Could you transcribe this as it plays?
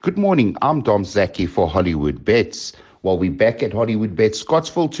Good morning, I'm Zaki for Hollywoodbets. Well, we're back at Hollywoodbets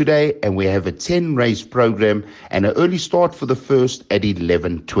Scottsville today, and we have a 10-race program and an early start for the first at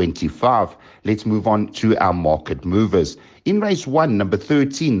 11:25. Let's move on to our market movers. In race 1, number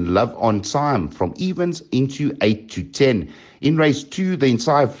 13, Love on Time, from evens into 8 to 10. In race 2, the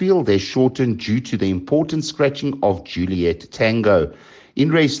entire field has shortened due to the important scratching of Juliet Tango. In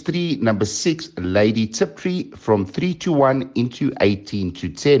race 3, number 6, Lady Tiptree, from 3 to 1 into 18 to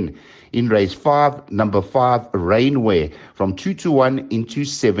 10. In race 5, number 5, Rainwear, from 2 to 1 into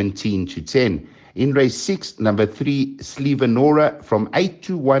 17 to 10. In race 6, number 3, Sleevanora, from 8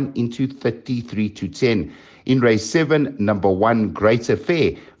 to 1 into 33 to 10. In race 7, number 1, Great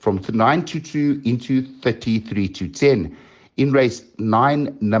Affair, from 9 to 2 into 33 to 10. In race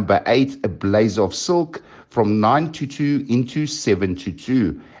 9, number 8, A Blaze of Silk, from 9 to 2 into 7 to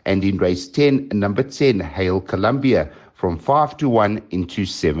 2. And in race 10, number 10, Hail Columbia, from 5 to 1 into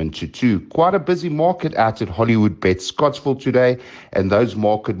 7 to 2. Quite a busy market out at Hollywoodbets Scottsville today, and those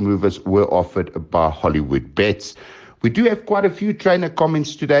market movers were offered by Hollywoodbets. We do have quite a few trainer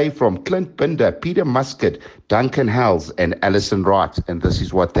comments today from Clint Binder, Peter Muscat, Duncan Hales, and Alison Wright, and this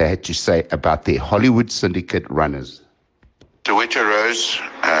is what they had to say about their Hollywood Syndicate runners. Soweto Rose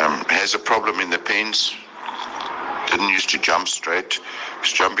has a problem in the pens. Didn't used to jump straight.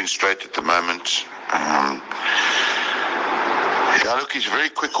 He's jumping straight at the moment. Yeah, look, he's a very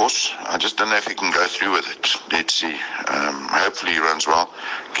quick horse. I just don't know if he can go through with it. Let's see. Hopefully he runs well.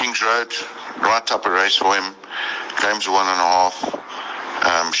 Kings Road, right type of race for him. Claims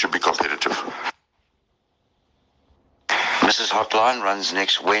 1.5. Should be competitive. Mrs. Hotline runs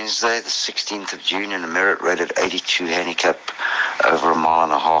next Wednesday, the 16th of June, in a merit-rated 82 handicap over 1.5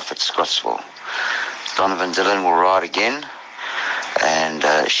 miles at Scottsville. Donovan Dillon will ride again, and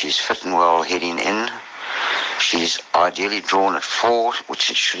she's fit and well heading in. She's ideally drawn at 4, which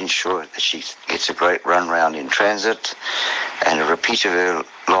should ensure that she gets a great run round in transit, and a repeat of her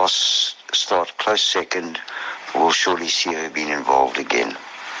last start, close second. We'll surely see her being involved again.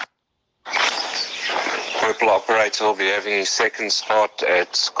 Purple Operator will be having his second start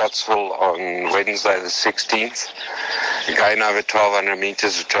at Scottsville on Wednesday the 16th. Again over 1,200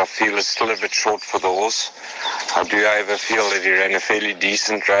 meters, which I feel is still a bit short for the horse. I do, however, feel that he ran a fairly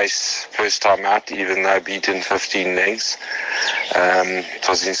decent race first time out, even though beaten 15 lengths. It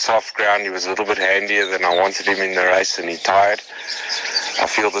was in soft ground. He was a little bit handier than I wanted him in the race, and he tired. I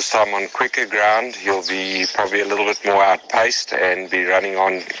feel this time on quicker ground, he'll be probably a little bit more outpaced and be running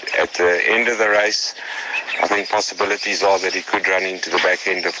on at the end of the race. I think possibilities are that he could run into the back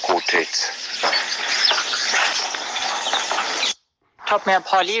end of quartets. Top Mare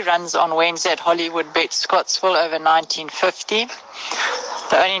Polly runs on Wednesday at Hollywoodbets Scottsville over 1950.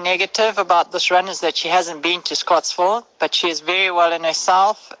 The only negative about this run is that she hasn't been to Scottsville, but she is very well in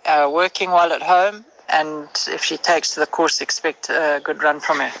herself, working well at home, and if she takes to the course, expect a good run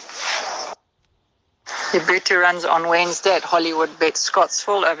from her. Ibutu runs on Wednesday at Hollywoodbets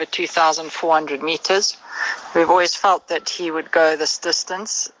Scottsville over 2,400 meters. We've always felt that he would go this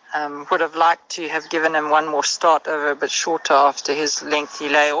distance. Would have liked to have given him one more start over a bit shorter after his lengthy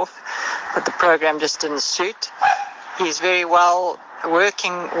layoff, but the program just didn't suit. He's very well,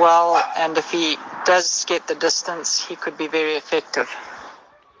 working well, and if he does get the distance, he could be very effective.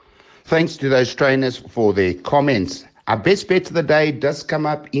 Thanks to those trainers for their comments. Our best bet of the day does come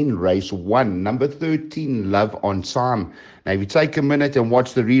up in race 1, number 13, Love on Time. Now, if you take a minute and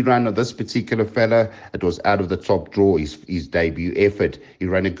watch the rerun of this particular fella, it was out of the top draw, his debut effort. He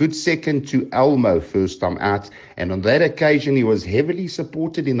ran a good second to Elmo first time out, and on that occasion, he was heavily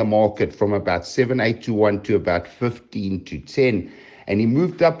supported in the market from about 7-8 to 1 to about 15 to 10. And he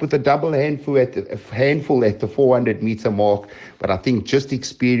moved up with a double handful at the 400-meter mark. But I think just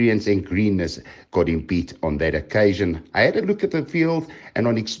experience and greenness got him beat on that occasion. I had a look at the field, and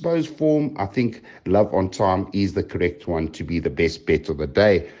on exposed form, I think Love on Time is the correct one to be the best bet of the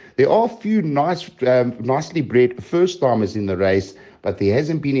day. There are a few nicely bred first-timers in the race, but there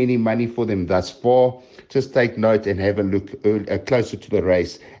hasn't been any money for them thus far. Just take note and have a look closer to the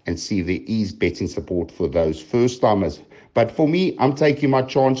race and see if there is betting support for those first-timers. But for me, I'm taking my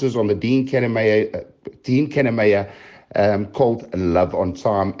chances on the Dean Kanemayer called Love on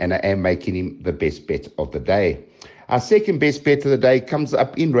Time, and I am making him the best bet of the day. Our second best bet of the day comes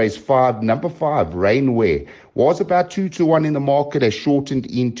up in race 5, number 5, Rainwear. Was about 2 to 1 in the market, has shortened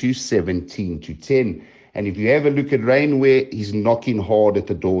into 17 to 10. And if you have a look at Rainwear, he's knocking hard at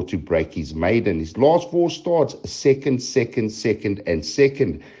the door to break his maiden. His last 4 starts, second, and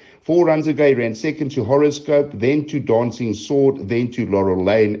second. 4 runs ago, he ran second to Horoscope, then to Dancing Sword, then to Laurel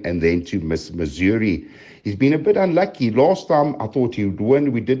Lane, and then to Miss Missouri. He's been a bit unlucky. Last time I thought he would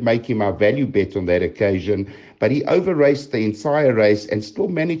win. We did make him our value bet on that occasion, but he over-raced the entire race and still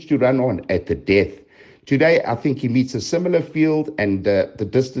managed to run on at the death. Today, I think he meets a similar field, and the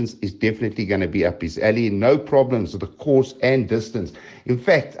distance is definitely going to be up his alley. No problems with the course and distance. In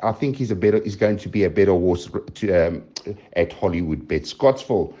fact, I think he's going to be a better horse at Hollywoodbets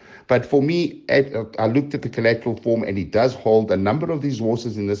Scottsville. But for me, I looked at the collateral form, and he does hold a number of these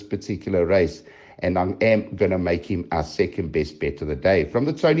horses in this particular race, and I am going to make him our second best bet of the day. From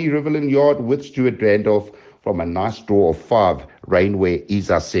the Tony Riverland yard with Stuart Randolph, from a nice draw of 5, Rainwear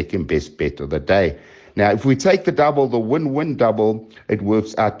is our second best bet of the day. Now, if we take the double, the win-win double, it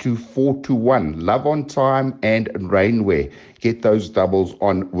works out to 4-1. Love on Time and Rainwear. Get those doubles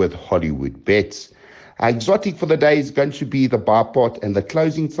on with Hollywood Bets. Our exotic for the day is going to be the bar pot, and the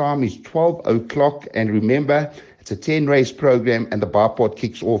closing time is 12 o'clock. And remember, it's a 10-race program, and the bar pot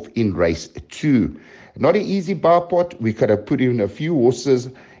kicks off in race 2. Not an easy bar pot. We could have put in a few horses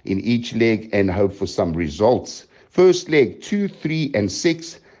in each leg and hope for some results. First leg, 2, 3, and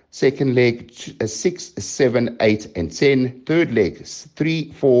 6. Second leg, 6, 7, 8, and 10. Third leg,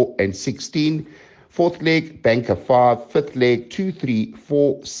 3, 4, and 16. Fourth leg, banker 5. Fifth leg, 2, 3,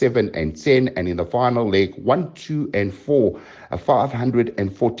 4, 7, and 10. And in the final leg, 1, 2, and 4. A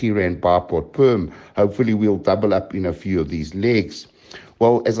 540 Rand bar pot perm. Hopefully we'll double up in a few of these legs.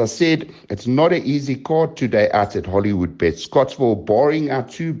 Well, as I said, it's not an easy card today out at Hollywoodbets Scottsville. Barring our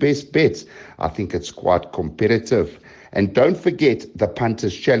 2 best bets, I think it's quite competitive. And don't forget, the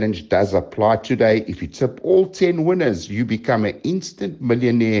Punters Challenge does apply today. If you tip all 10 winners, you become an instant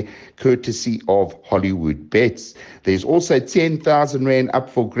millionaire courtesy of Hollywood Bets. There's also 10,000 Rand up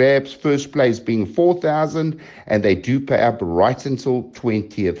for grabs, first place being 4,000, and they do pay up right until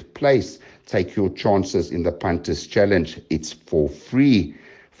 20th place. Take your chances in the Punters Challenge. It's for free.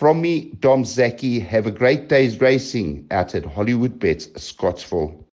 From me, Dom Zaki, have a great day's racing out at Hollywoodbets Scottsville.